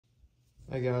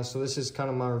Hey guys, so this is kind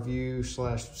of my review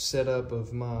slash setup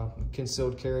of my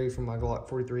concealed carry from my Glock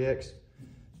 43X.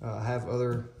 I have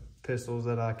other pistols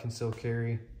that I conceal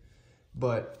carry,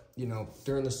 but you know,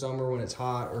 during the summer when it's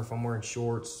hot or if I'm wearing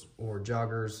shorts or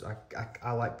joggers,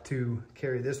 I like to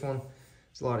carry this one.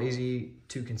 It's a lot easy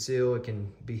to conceal. It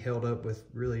can be held up with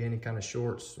really any kind of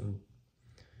shorts and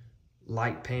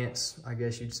light pants, I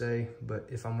guess you'd say. But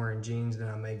if I'm wearing jeans, then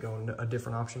I may go into a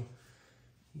different option.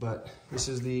 But this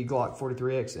is the Glock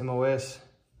 43X MOS.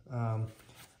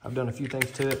 I've done a few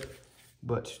things to it,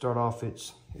 but to start off,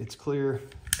 it's clear,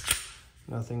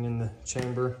 nothing in the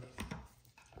chamber.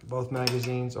 Both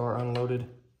magazines are unloaded.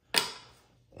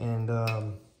 And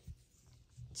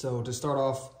so to start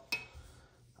off,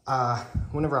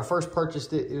 whenever I first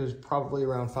purchased it, it was probably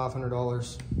around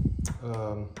 $500.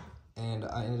 And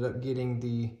I ended up getting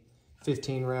the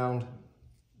 15 round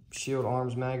Shield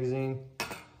Arms magazine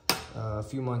a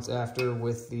few months after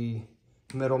with the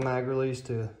metal mag release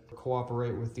to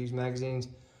cooperate with these magazines,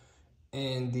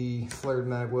 and the flared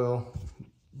magwell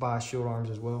by Shield Arms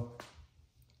as well.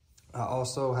 I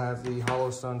also have the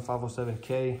Hollow Sun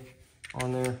 507K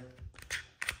on there,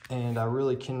 and I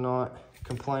really cannot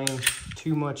complain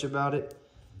too much about it,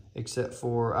 except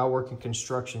for I work in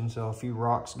construction, so a few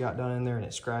rocks got done in there and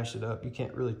it scratched it up. You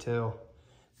can't really tell,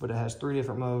 but it has 3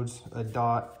 different modes: a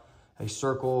dot, a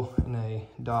circle, and a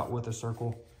dot with a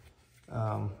circle.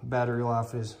 Battery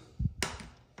life is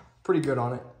pretty good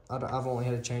on it. I've only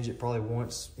had to change it probably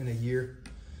once in a year,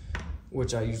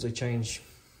 which I usually change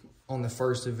on the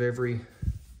 1st of every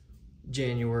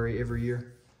January every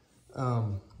year.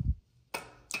 But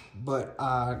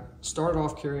I started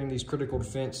off carrying these Critical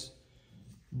Defense,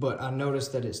 but I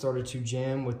noticed that it started to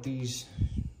jam with these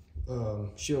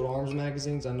Shield Arms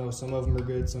magazines. I know some of them are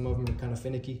good, some of them are kind of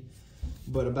finicky.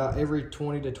 But about every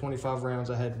 20 to 25 rounds,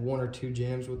 I had 1 or 2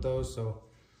 jams with those. So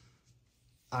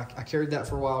I carried that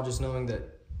for a while, just knowing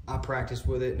that I practiced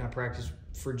with it and I practiced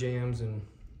for jams and,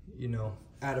 you know,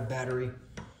 out of battery.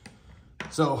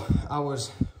 So I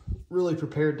was really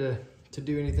prepared to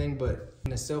do anything, but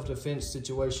in a self-defense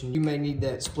situation, you may need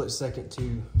that split second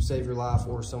to save your life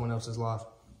or someone else's life.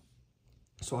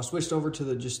 So I switched over to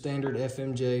the just standard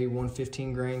FMJ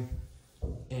 115 grain,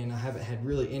 and I haven't had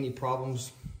really any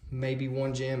problems. Maybe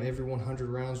 1 jam every 100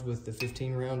 rounds with the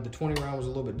 15 round. The 20 round was a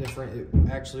little bit different. It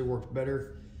actually worked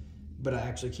better, but I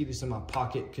actually keep this in my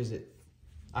pocket because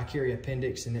I carry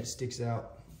appendix and it sticks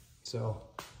out. So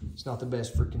it's not the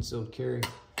best for concealed carry.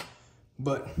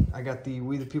 But I got the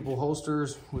We the People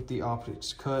holsters with the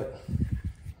optics cut,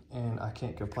 and I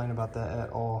can't complain about that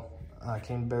at all. I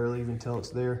can barely even tell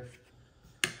it's there.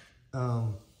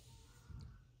 But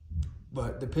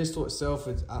the pistol itself,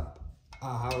 I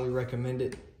highly recommend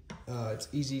it. It's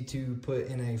easy to put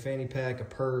in a fanny pack, a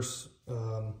purse,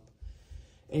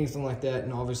 anything like that.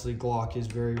 And obviously Glock is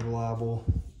very reliable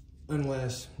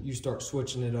unless you start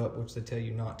switching it up, which they tell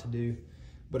you not to do.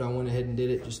 But I went ahead and did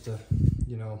it just to,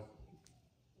 you know,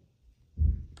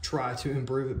 try to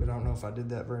improve it, but I don't know if I did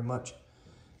that very much.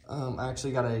 I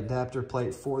actually got an adapter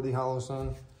plate for the Hollow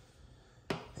Sun,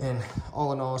 and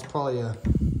all in all, it's probably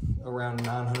around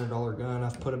 $900 gun.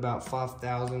 I've put about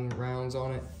 5,000 rounds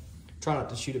on it. Try not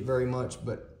to shoot it very much,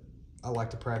 but I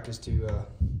like to practice to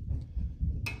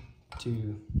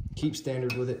keep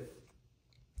standard with it.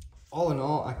 All in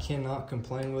all, I cannot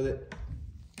complain with it.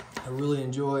 I really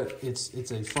enjoy it.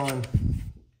 It's a fun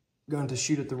gun to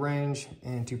shoot at the range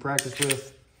and to practice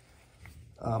with.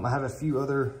 I have a few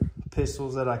other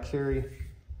pistols that I carry,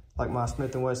 like my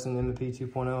Smith & Wesson M&P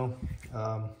 2.0.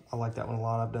 I like that one a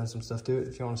lot. I've done some stuff to it.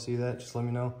 If you want to see that, just let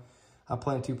me know. I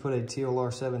plan to put a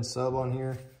TLR7 sub on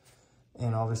here,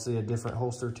 and obviously a different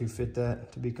holster to fit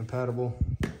that to be compatible.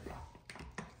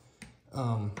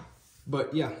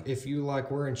 But yeah, if you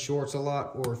like wearing shorts a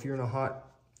lot, or if you're in a hot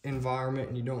environment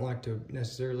and you don't like to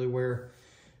necessarily wear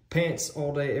pants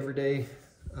all day, every day,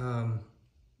 the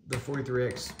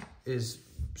 43X is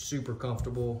super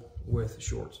comfortable with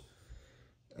shorts.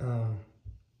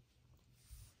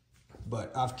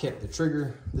 But I've kept the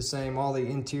trigger the same, all the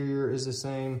interior is the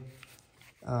same.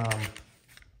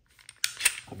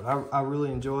 But I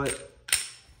really enjoy it.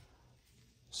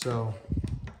 So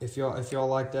if y'all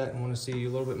like that and want to see a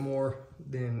little bit more,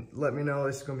 then let me know.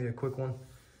 This is gonna be a quick one.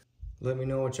 Let me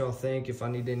know what y'all think, if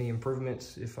I need any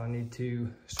improvements, if I need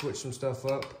to switch some stuff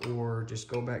up, or just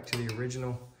go back to the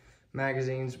original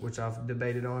magazines, which I've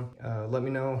debated on. Let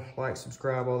me know, like,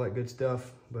 subscribe, all that good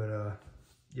stuff. But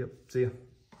yep, see ya.